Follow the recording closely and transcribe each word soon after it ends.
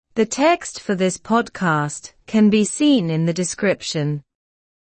The text for this podcast can be seen in the description.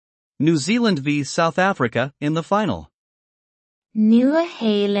 New Zealand v South Africa in the final.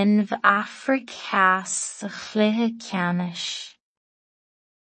 Nua-Shéalainn Africa sa chluiche ceannais.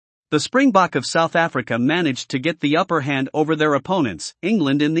 The Springbok of South Africa managed to get the upper hand over their opponents,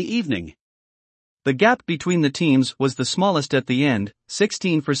 England, in the evening. The gap between the teams was the smallest at the end,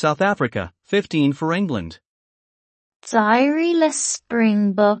 16 for South Africa, 15 for England. D'éirí le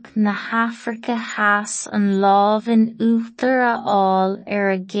Springbok na Hafraice theas an lámh in uachtar a fháil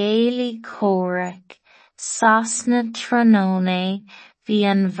ar a Géalaí Comhrac, Sasna Trónóna, bhí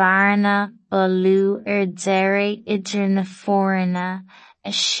an bharna bolú ar deireadh idir na Fhoireanna,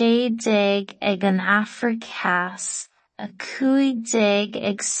 a 16 ag an Afraic theas, a 15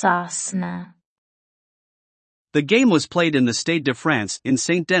 ag Sasna. The game was played in the Stade de France in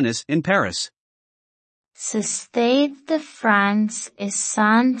Saint-Denis in Paris. Sa Stade de France is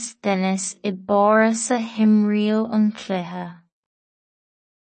Saint-Denis I Bóras a Himriú an Cluiche.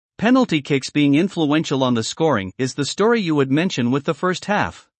 Penalty kicks being influential on the scoring is the story you would mention with the first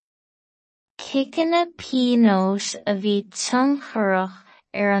half. Kickanna Pinós a bhí tionchorach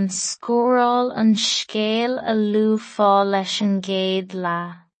ar an scóráil an scéal a luafáil leis an gcéad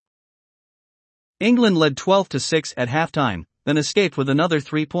lá. England led 12-6 at halftime, then escaped with another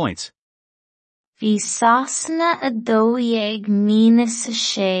 3 points. Bhí Sasna a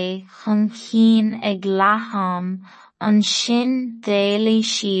 12-6 chun cinn ag leatham, an sin d'éalaigh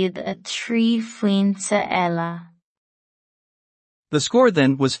siad a 3 phointe eile. The score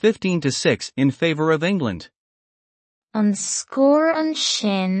then was 15-6 in favor of England. An scór an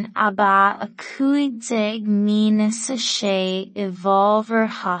sin aba a 15-6 I bhábhar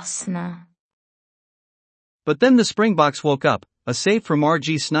Hasna. But then the Springboks woke up, a save from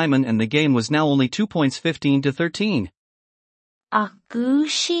R.G. Snyman, and the game was now only 2 points, 15-13. Ach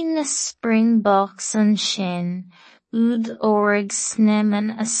gúisí na Springboks an sin, úd óraigh Snyman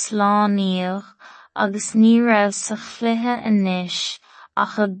a sláiníoch, agus ní raibh sa chluiche anois,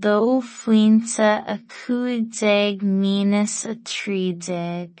 ach a 2 phointe a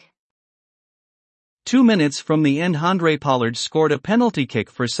 15-13. 2 minutes from the end, Handré Pollard scored a penalty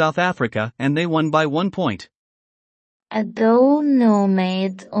kick for South Africa and they won by 1 point. A 2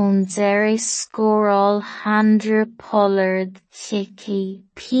 nóiméad ón deireadh scóráil Handré Pollard kicki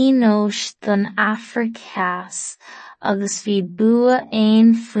Pinós don Afraic theas, agus bhí bua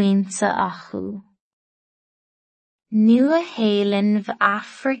 1 phointe acu. Nua-Shéalainn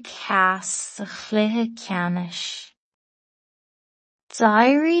Africa theas sa chluiche ceannais.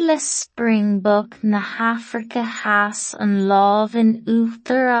 D'éirí le Springbok na Hafraice theas an lámh in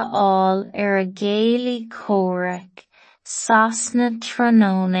uachtar a fháil ar a Géalaí Comhrac, Sasna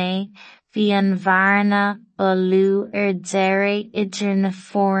Trónóna, bhí an bharna bolú ar deireadh idir na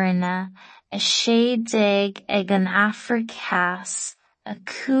Fhoireanna, a 16 ag an Afraic theas, a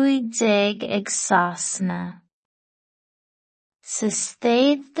 15 ag Sasna. Sa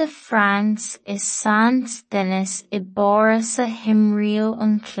Stade de France is Saint-Denis I Bóras a Himriú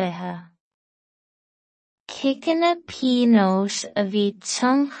an Cluiche. Kickanna Pinós a bhí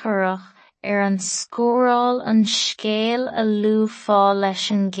tionchorach ar an scóráil an scéal a luafáil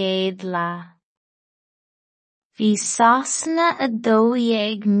leis an gcéad lá. Bhí Sasna a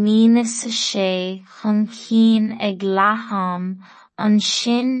 12-6 chun cinn ag leatham, an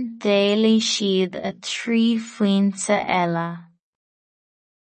sin d'éalaigh siad a 3 phointe eile.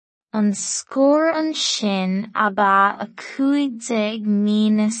 An scór an sin aba a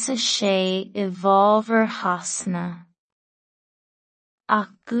 15-6 I bhábhar Hasna. Ach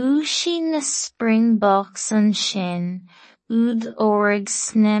gúisí na Springboks an sin, úd óraigh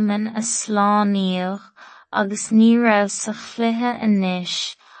Snyman a sláiníoch, agus ní raibh sa chluiche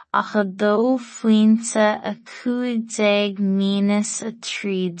anois, ach a 2 phointe a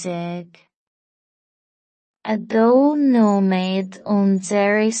 15-13. A 2 nóiméad ón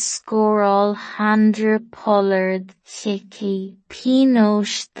deireadh scóráil Handré Pollard kicki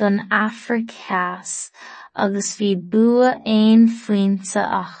Pinós don Afraic theas, agus bhí bua 1 phointe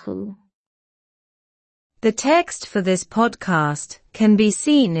acu. The text for this podcast can be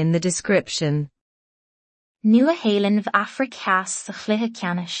seen in the description. Nua-Shéalainn Africa theas sa chluiche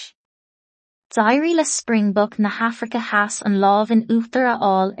ceannais. D'éirí le Springbok na Hafraice theas an lámh in uachtar a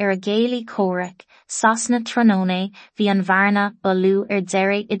fháil ar a Géalaí Comhrac, Sasna Trónóna, bhí an bharna bolú ar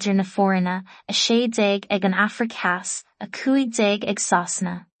deireadh idir na Fhoireanna, a 16 ag an Afraic theas, a 15 ag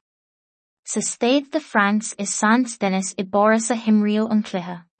Sasna. Sa Stade de France is Saint-Denis I Bóras a Himriú an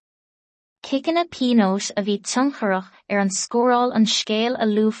Cluiche. Kickanna Pinós a bhí tionchorach ar an scóráil an scéal a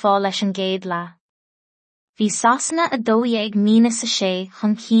luafáil leis an gcéad lá. Bhí Sasna a 2,600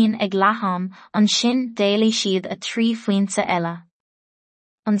 chun cinn ag leatham an sin d'éilí siad a 3 phointe eile.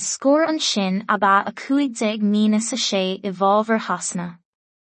 An scór an sin abba a 15,600 I bhábhar hasna.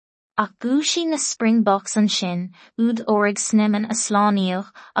 Ach gúisí na Springboks an sin, úd órig snimin a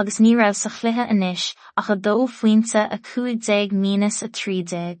sláiníoch agus ní raibh sa chluiche anois ach a 2 phointe a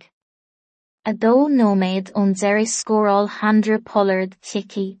 15,30. A 2 nóiméad ón deireadh scóráil Handra Pollard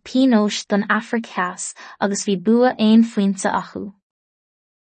Hickey Pinóis don Afraic Theas agus bhí bua 1 phointe acu.